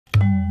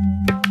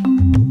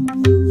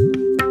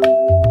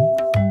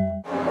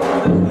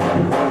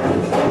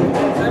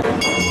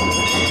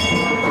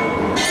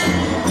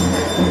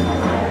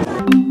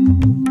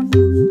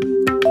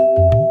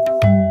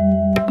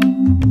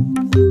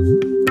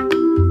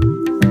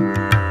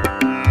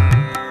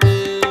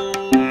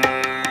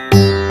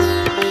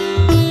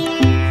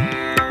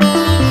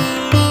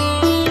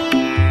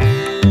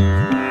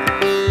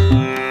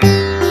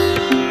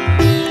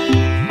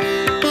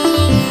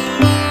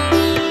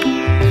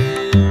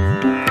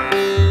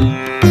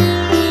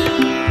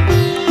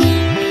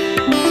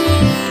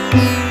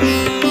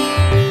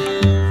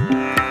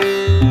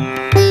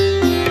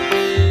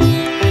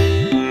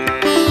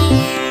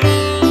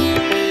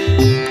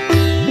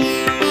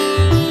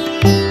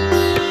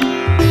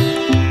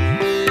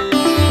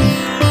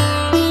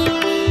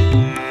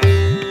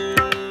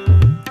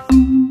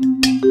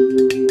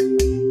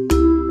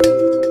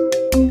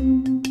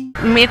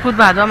मैं खुद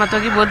भादवा माता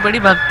की बहुत बड़ी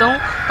भक्त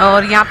हूँ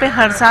और यहाँ पे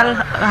हर साल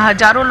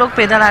हजारों लोग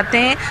पैदल आते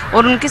हैं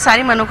और उनकी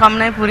सारी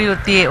मनोकामनाएं पूरी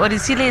होती है और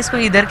इसीलिए इसको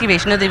इधर की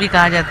वैष्णो देवी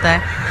कहा जाता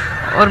है।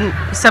 और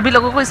सभी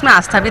लोगों को इसमें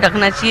आस्था भी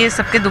रखना चाहिए,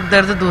 सबके दुख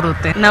दर्द दूर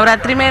होते हैं।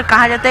 नवरात्रि में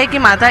कहा जाता है कि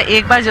माता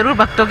एक बार जरूर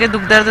भक्तों के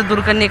दुख दर्द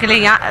दूर करने के लिए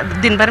यहाँ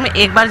दिन भर में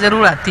एक बार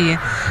जरूर आती है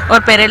और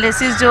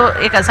पैरालिसिस जो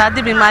एक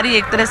असाध्य बीमारी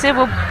एक तरह से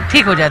वो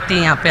ठीक हो जाती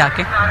है यहाँ पे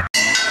आके।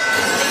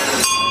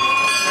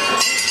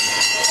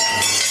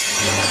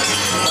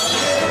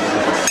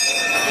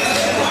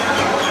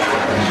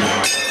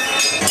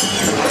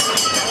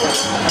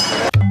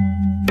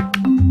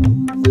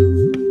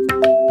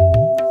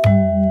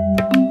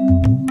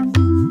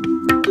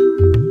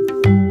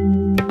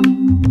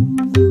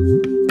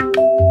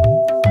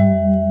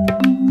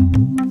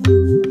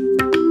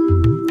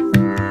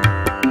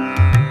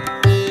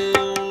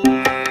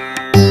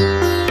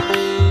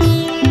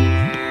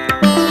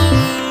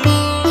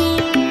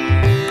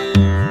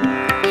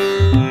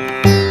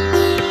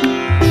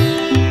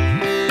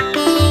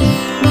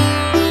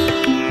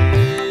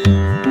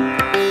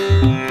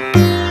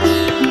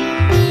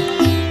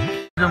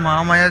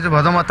 महामाया जो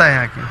भदवा माता है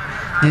यहाँ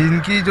की,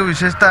 इनकी जो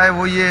विशेषता है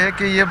वो ये है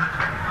कि ये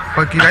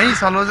कई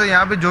सालों से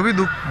यहाँ पे जो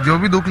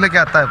भी दुख लेके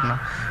आता है अपना,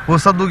 वो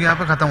सब दुख यहाँ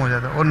पे खत्म हो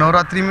जाता है। और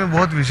नवरात्रि में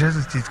बहुत विशेष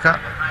इस चीज़ का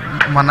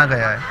माना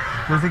गया है।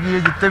 जैसे कि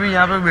ये जितने भी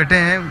यहाँ पे बैठे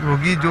हैं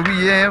रोगी, जो भी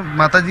ये है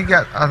माता जी की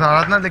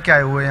आराधना लेके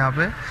आए हुए हैं यहाँ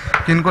पे,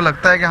 कि इनको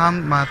लगता है कि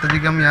हम माता जी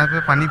के हम यहाँ पे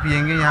पानी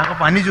पियेंगे। यहाँ का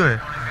पानी जो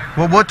है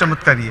वो बहुत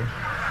चमत्कारी है।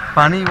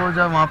 पानी वो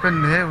जब वहाँ पे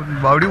है,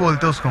 बावड़ी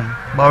बोलते हैं उसको,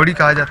 हम बावड़ी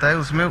कहा जाता है,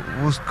 उसमें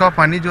उसका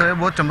पानी जो है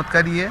बहुत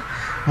चमत्कारी है।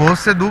 बहुत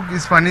से दुख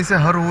इस पानी से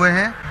हर हुए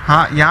हैं।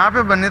 हाँ, यहाँ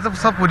पे बनने तो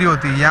सब पूरी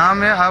होती है। यहाँ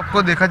में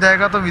आपको देखा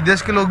जाएगा तो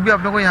विदेश के लोग भी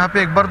अपने को यहाँ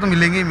पे एक बार तो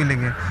मिलेंगे ही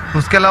मिलेंगे।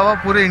 उसके अलावा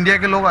पूरे इंडिया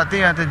के लोग आते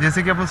ही आते हैं।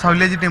 जैसे कि अपन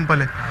सावलिया जी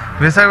टेम्पल है,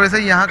 वैसा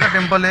ही यहाँ का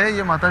टेम्पल है,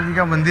 ये माता जी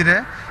का मंदिर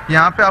है।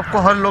 यहाँ पे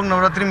आपको हर लोग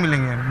नवरात्रि में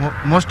मिलेंगे।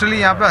 मोस्टली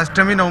यहाँ पे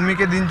अष्टमी नवमी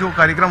के दिन जो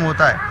कार्यक्रम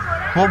होता है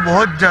वो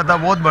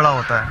बहुत बड़ा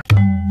होता है।